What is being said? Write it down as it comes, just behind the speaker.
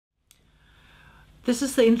This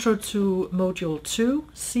is the intro to Module 2,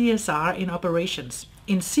 CSR in Operations.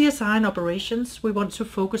 In CSR in Operations, we want to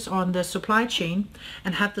focus on the supply chain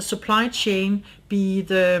and have the supply chain be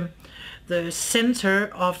the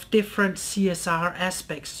center of different CSR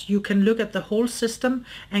aspects. You can look at the whole system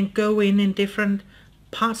and go in different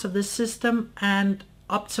parts of the system and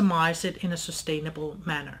optimize it in a sustainable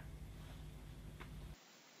manner.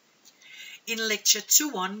 In Lecture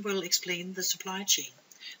 2.1, we'll explain the supply chain.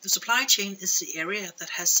 The supply chain is the area that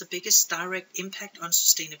has the biggest direct impact on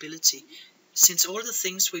sustainability, since all the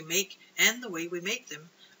things we make and the way we make them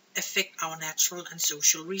affect our natural and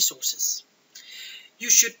social resources. You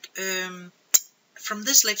should, from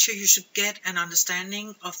this lecture, you should get an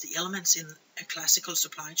understanding of the elements in a classical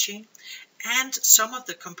supply chain and some of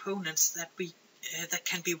the components that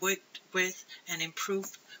can be worked with and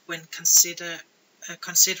improved when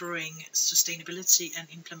considering sustainability and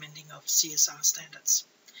implementing of CSR standards.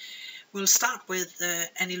 We'll start with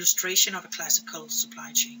an illustration of a classical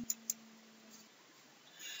supply chain.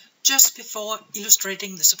 Just before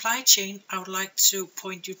illustrating the supply chain, I would like to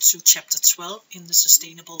point you to Chapter 12 in the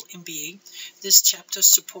Sustainable MBA. This chapter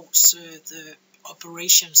supports the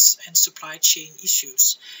operations and supply chain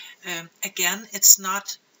issues. Again, it's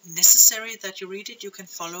not necessary that you read it. You can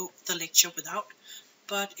follow the lecture without,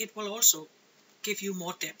 but it will also give you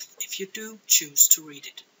more depth if you do choose to read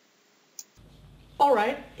it. All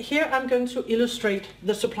right, here I'm going to illustrate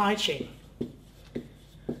the supply chain.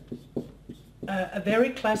 A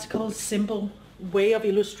very classical, simple way of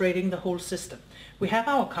illustrating the whole system. We have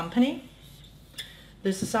our company.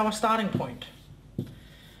 This is our starting point.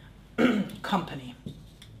 Company.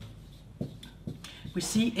 We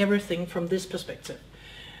see everything from this perspective.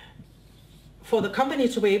 For the company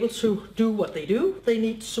to be able to do what they do, they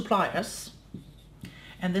need suppliers.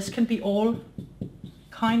 And this can be all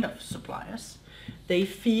kind of suppliers. They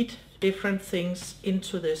feed different things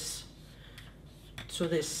into this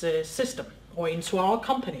system or into our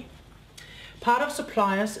company. Part of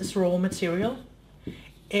suppliers is raw material.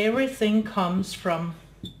 Everything comes from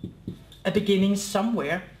a beginning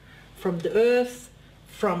somewhere, from the earth,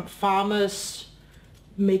 from farmers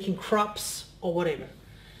making crops or whatever.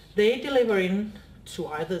 They deliver in to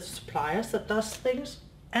either suppliers that does things,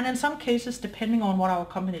 and in some cases, depending on what our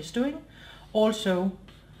company is doing, also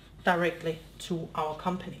directly to our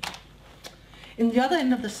company. In the other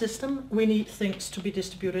end of the system, we need things to be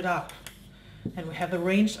distributed out. And we have a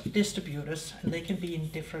range of distributors, and they can be in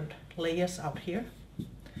different layers out here.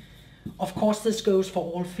 Of course, this goes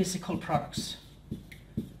for all physical products.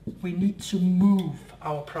 We need to move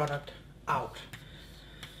our product out.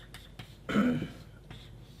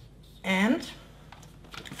 And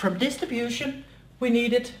from distribution, we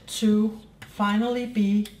need it to finally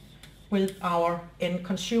be with our end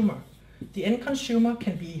consumer. The end consumer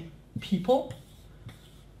can be people,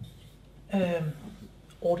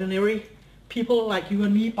 ordinary people like you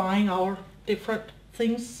and me buying our different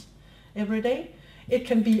things every day. It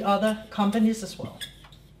can be other companies as well.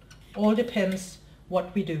 All depends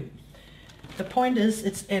what we do. The point is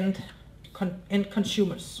it's end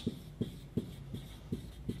consumers.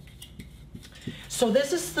 So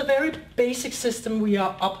this is the very basic system we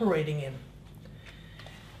are operating in.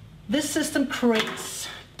 This system creates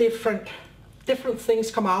different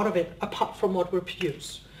things come out of it apart from what we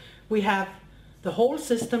produce. We have the whole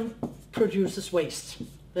system produces waste.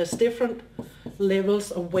 There's different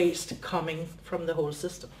levels of waste coming from the whole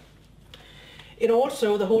system. It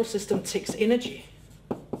also, the whole system takes energy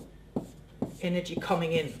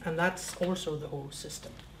coming in, and that's also the whole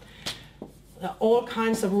system. There are all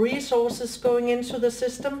kinds of resources going into the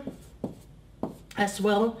system as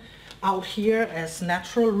well out here as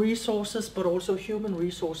natural resources, but also human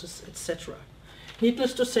resources, etc.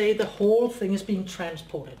 Needless to say, the whole thing is being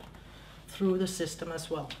transported through the system as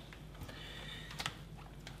well.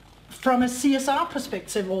 From a CSR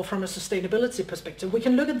perspective or from a sustainability perspective, we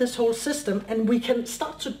can look at this whole system and we can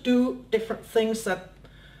start to do different things that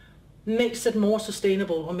makes it more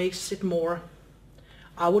sustainable or makes it more,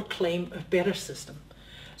 I would claim, a better system.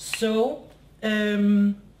 So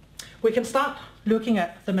we can start looking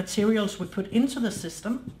at the materials we put into the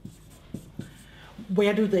system.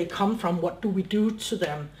 Where do they come from? What do we do to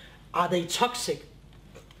them? Are they toxic?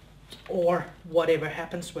 Or whatever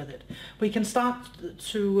happens with it. We can start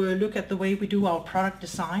to look at the way we do our product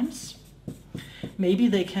designs. Maybe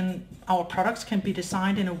our products can be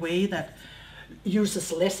designed in a way that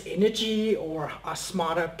uses less energy or are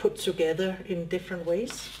smarter put together in different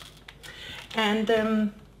ways.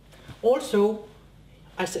 And also,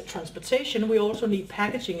 I said transportation, we also need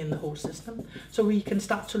packaging in the whole system. So we can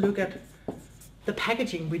start to look at the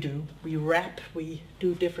packaging we do. We wrap, we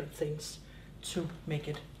do different things to make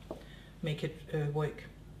it work.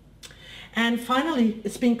 And finally,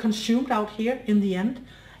 it's being consumed out here in the end,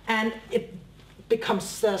 and it becomes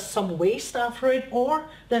some waste after it, or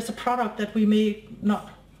there's a product that we may not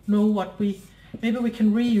know maybe we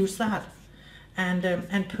can reuse that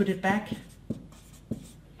and put it back,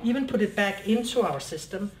 even put it back into our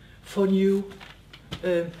system for new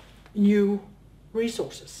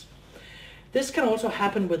resources. This can also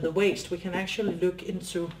happen with the waste. We can actually look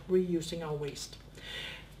into reusing our waste.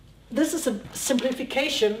 This is a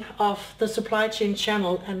simplification of the supply chain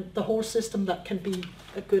channel and the whole system that can be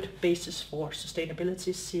a good basis for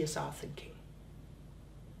sustainability CSR thinking.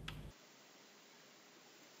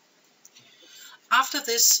 After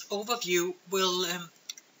this overview, we'll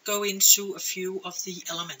go into a few of the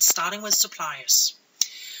elements, starting with suppliers.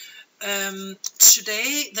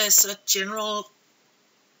 Today, there's a general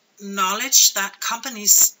knowledge that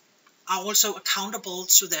companies are also accountable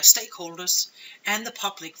to their stakeholders and the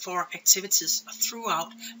public for activities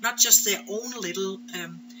throughout, not just their own little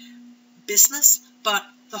business, but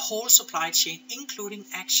the whole supply chain, including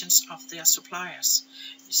actions of their suppliers.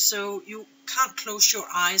 So you can't close your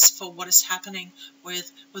eyes for what is happening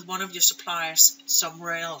with one of your suppliers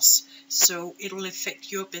somewhere else. So it will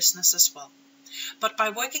affect your business as well. But by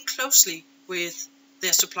working closely with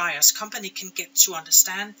their suppliers, company can get to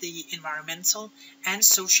understand the environmental and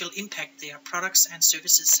social impact their products and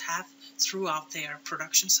services have throughout their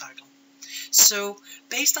production cycle. So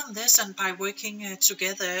based on this, and by working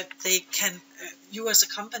together, they can, you as a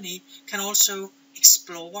company can also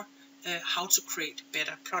explore how to create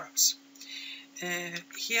better products.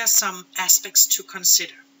 Here are some aspects to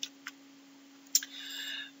consider.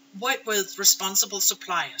 Work with responsible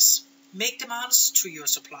suppliers. Make demands to your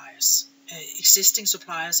suppliers, existing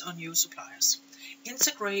suppliers or new suppliers.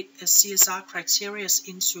 Integrate CSR criteria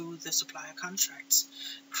into the supplier contracts.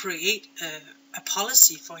 Create a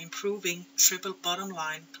policy for improving triple bottom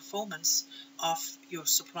line performance of your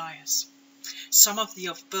suppliers. Some of the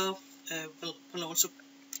above will also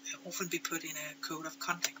often be put in a code of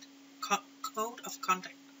conduct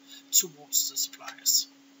towards the suppliers.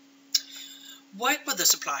 Work with the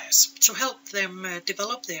suppliers to help them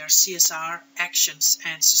develop their CSR actions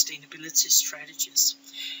and sustainability strategies.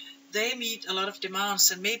 They meet a lot of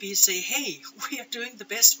demands and maybe say, hey, we are doing the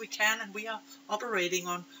best we can and we are operating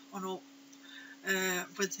on all,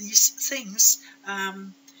 with these things.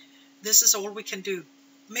 This is all we can do.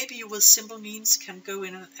 Maybe you with simple means can go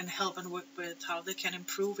in and help and work with how they can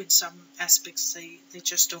improve in some aspects they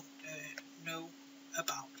just don't know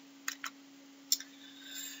about.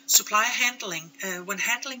 Supplier handling. When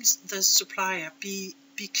handling the supplier, be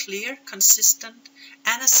clear, consistent,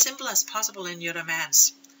 and as simple as possible in your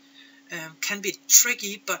demands. Can be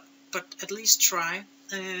tricky, but at least try.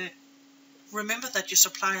 Remember that your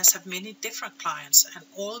suppliers have many different clients, and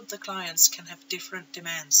all the clients can have different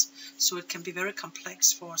demands. So it can be very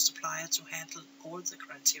complex for a supplier to handle all the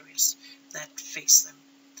criteria that face them.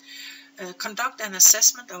 Conduct an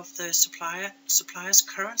assessment of the supplier's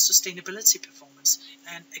current sustainability performance,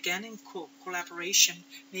 and again in collaboration,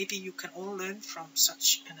 maybe you can all learn from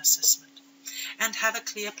such an assessment. And have a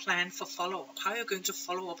clear plan for follow-up, how you're going to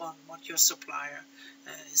follow up on what your supplier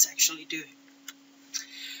is actually doing.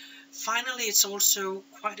 Finally, it's also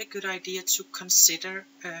quite a good idea to consider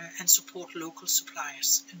and support local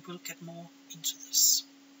suppliers, and we'll get more into this.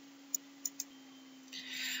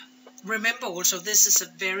 Remember also, this is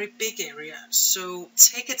a very big area, so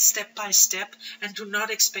take it step by step and do not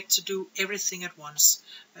expect to do everything at once.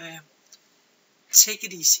 Take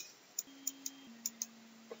it easy.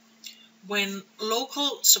 When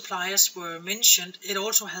local suppliers were mentioned, it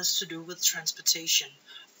also has to do with transportation.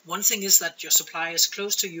 One thing is that your supplier is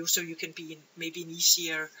close to you, so you can be in maybe an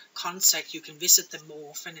easier contact, you can visit them more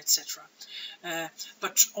often, etc.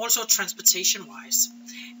 But also transportation-wise.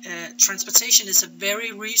 Transportation is a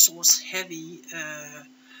very resource-heavy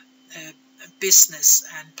business,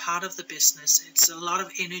 and part of the business. It's a lot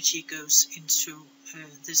of energy goes into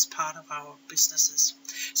this part of our businesses.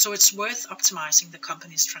 So it's worth optimizing the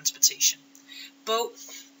company's transportation.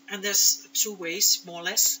 Both, and there's two ways, more or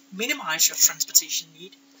less, minimize your transportation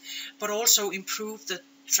need, but also improve the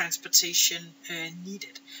transportation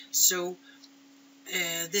needed. So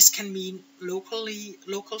this can mean local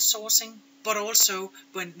sourcing, but also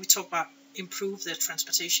when we talk about improve the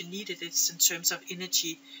transportation needed, it's in terms of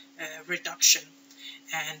energy reduction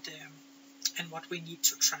and what we need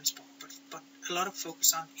to transport, but a lot of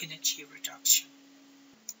focus on energy reduction.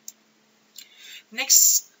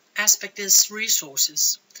 Next aspect is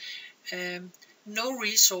resources. No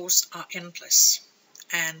resource are endless,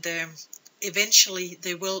 and eventually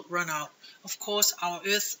they will run out. Of course, our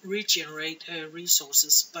Earth regenerates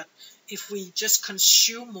resources, but if we just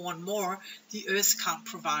consume more and more, the Earth can't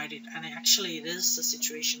provide it. And actually it is the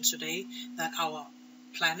situation today that our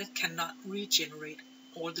planet cannot regenerate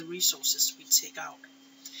all the resources we take out.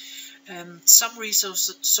 Some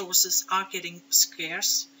resources are getting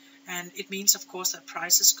scarce, and it means, of course, that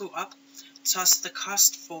prices go up, thus the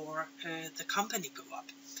cost for the company go up,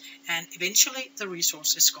 and eventually the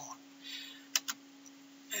resource is gone.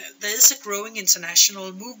 There is a growing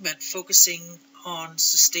international movement focusing on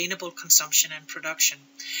sustainable consumption and production,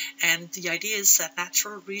 and the idea is that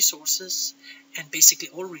natural resources, and basically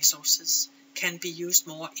all resources, can be used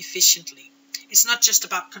more efficiently. It's not just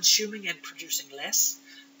about consuming and producing less,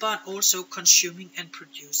 but also consuming and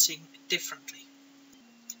producing differently.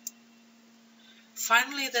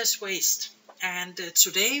 Finally, there's waste, and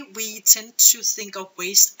today we tend to think of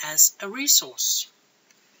waste as a resource.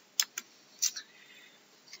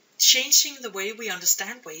 Changing the way we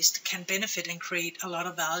understand waste can benefit and create a lot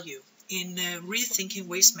of value. In rethinking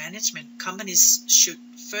waste management, companies should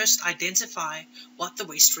first identify what the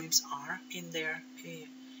waste streams are in their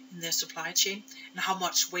supply chain and how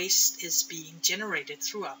much waste is being generated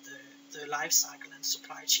throughout the life cycle and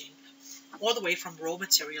supply chain, all the way from raw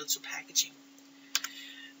material to packaging.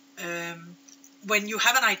 When you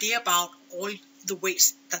have an idea about all the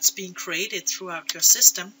waste that's being created throughout your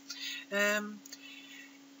system,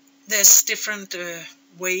 there's different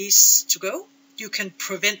ways to go. You can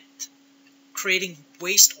prevent creating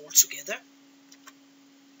waste altogether.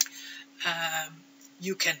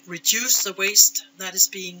 You can reduce the waste that is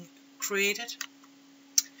being created.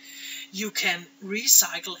 You can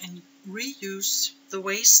recycle and reuse the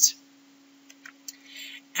waste.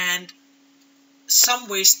 And some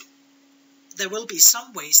waste, there will be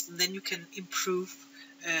some waste, and then you can improve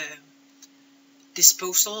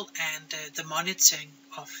disposal and the monitoring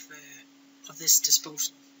of this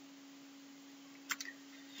disposal.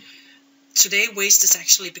 Today, waste is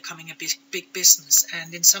actually becoming a big business,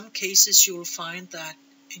 and in some cases you will find that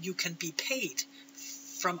you can be paid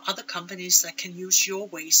from other companies that can use your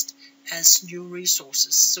waste as new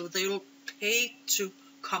resources. So they will pay to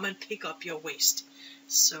come and pick up your waste.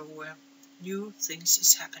 So new things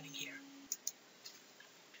is happening here.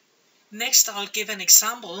 Next, I'll give an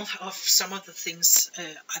example of some of the things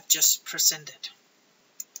I've just presented.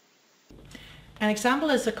 An example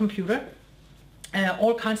is a computer.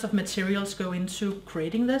 All kinds of materials go into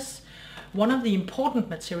creating this. One of the important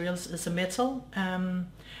materials is a metal, and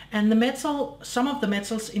the metal, some of the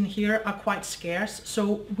metals in here are quite scarce,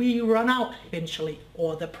 so we run out eventually,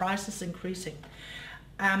 or the price is increasing.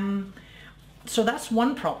 So that's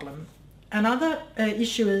one problem. Another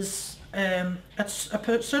issue is at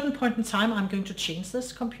a certain point in time I'm going to change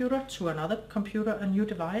this computer to another computer, a new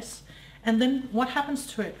device, and then what happens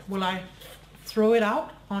to it? Will I throw it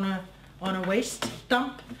out on a waste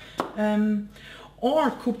dump?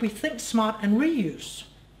 Or could we think smart and reuse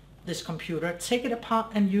this computer, take it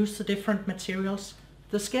apart and use the different materials,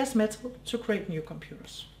 the scarce metal, to create new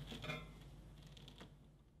computers?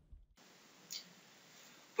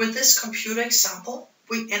 With this computer example,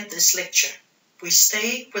 we end this lecture. We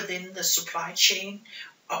stay within the supply chain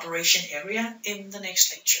operation area in the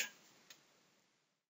next lecture.